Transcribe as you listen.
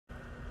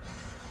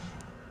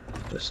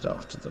Just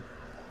after the...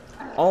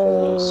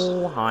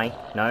 Oh, hi.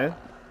 No.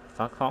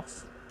 Fuck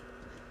off.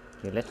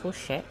 You little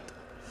shit.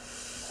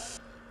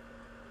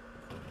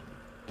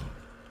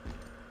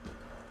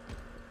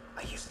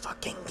 Are you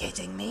fucking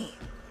kidding me?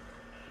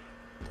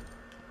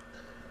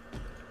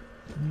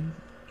 Are you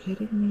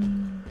kidding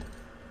me?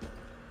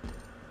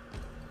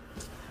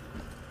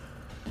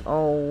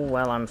 Oh,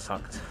 well, I'm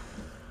fucked.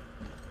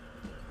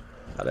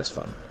 That is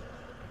fun.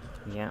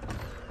 Yeah.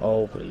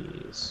 Oh,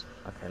 please.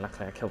 Okay,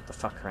 luckily I killed the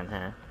fucker in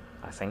here,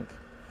 I think.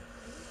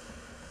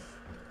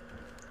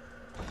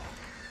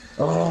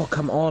 Oh,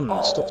 come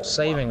on! Stop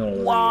saving all of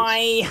these.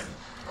 Why?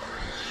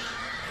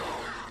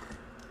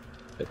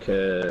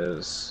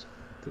 Because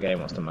the game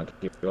wants to monkey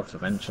you off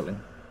eventually.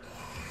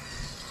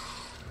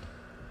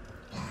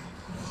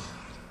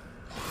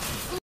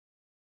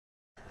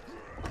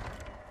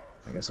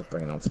 I guess I'll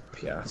bring it on for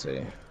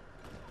Piatti.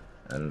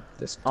 And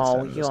this Oh,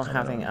 defender's you're coming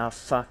having on. a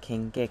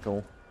fucking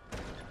giggle.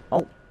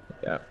 Oh.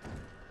 Yeah.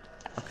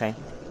 Okay.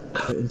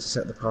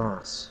 Intercept the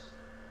pass.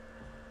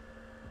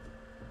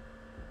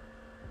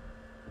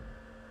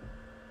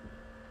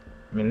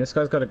 I mean, this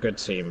guy's got a good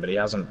team, but he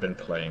hasn't been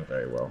playing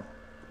very well.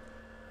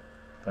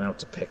 Been able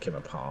to pick him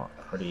apart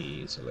pretty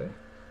easily.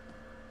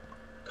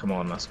 Come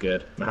on, that's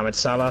good. Mohamed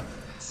Salah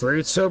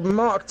through to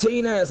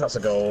Martinez. That's a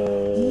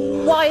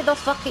goal. Why the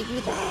fuck are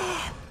you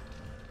there?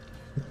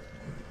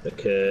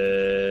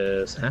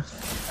 Because... Huh?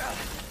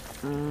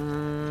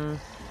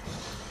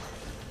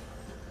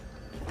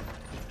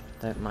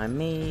 Don't mind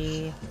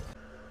me.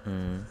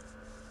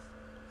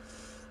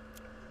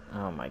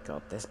 Oh my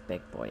god, this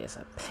big boy is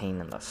a pain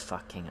in the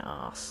fucking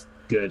ass.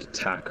 Good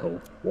tackle,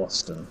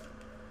 Waston.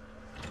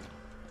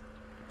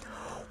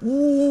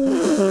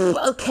 Ooh,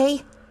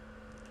 okay.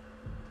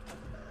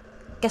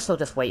 Guess I'll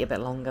just wait a bit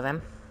longer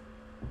then.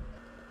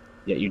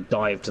 Yeah, you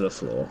dive to the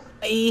floor.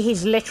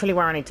 He's literally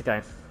where I need to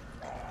go.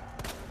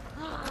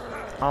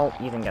 Oh,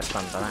 you didn't get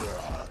stunned by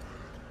that.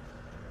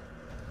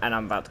 And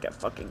I'm about to get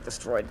fucking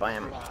destroyed by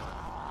him.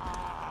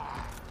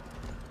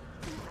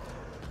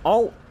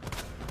 Oh!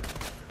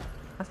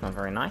 That's not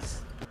very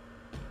nice.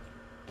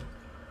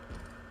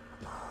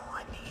 Oh,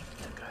 I need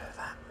to go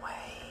that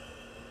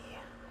way.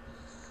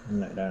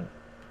 No, don't.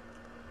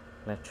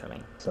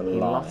 Literally. It's a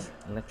lie.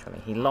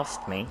 Literally. He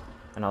lost me,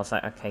 and I was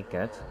like, okay,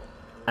 good.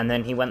 And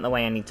then he went the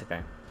way I need to go.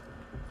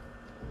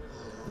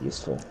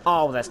 Useful.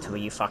 Oh, there's two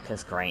of you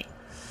fuckers. Great.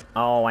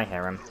 Oh, I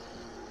hear him.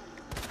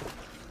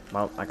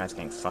 Well, that guy's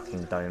getting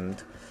fucking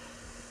domed.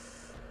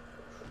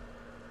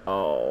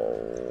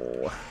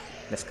 Oh.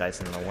 This guy's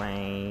in the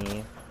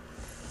way.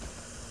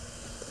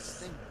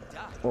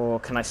 Or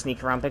can I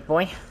sneak around, big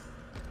boy?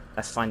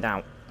 Let's find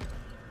out.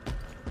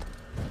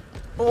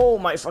 Oh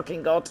my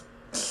fucking god.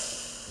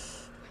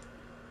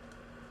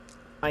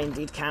 I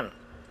indeed can.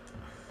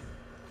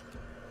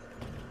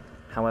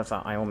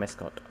 However, I almost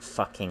got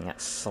fucking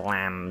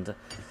slammed.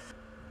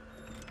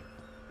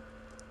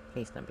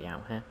 Please don't be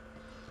out here.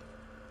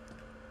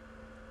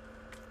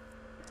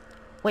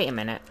 Wait a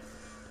minute.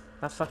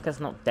 That fucker's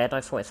not dead.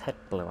 I thought his head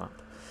blew up.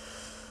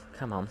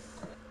 Come on.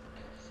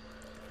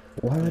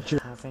 Why would you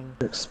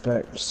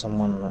expect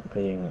someone not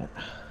being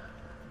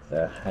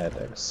their head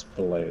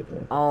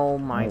exploded? Oh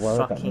my Why would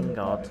that fucking mean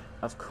god. die?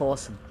 Of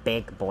course,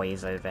 big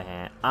boy's over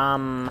here.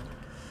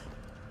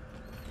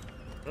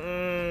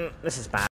 This is bad.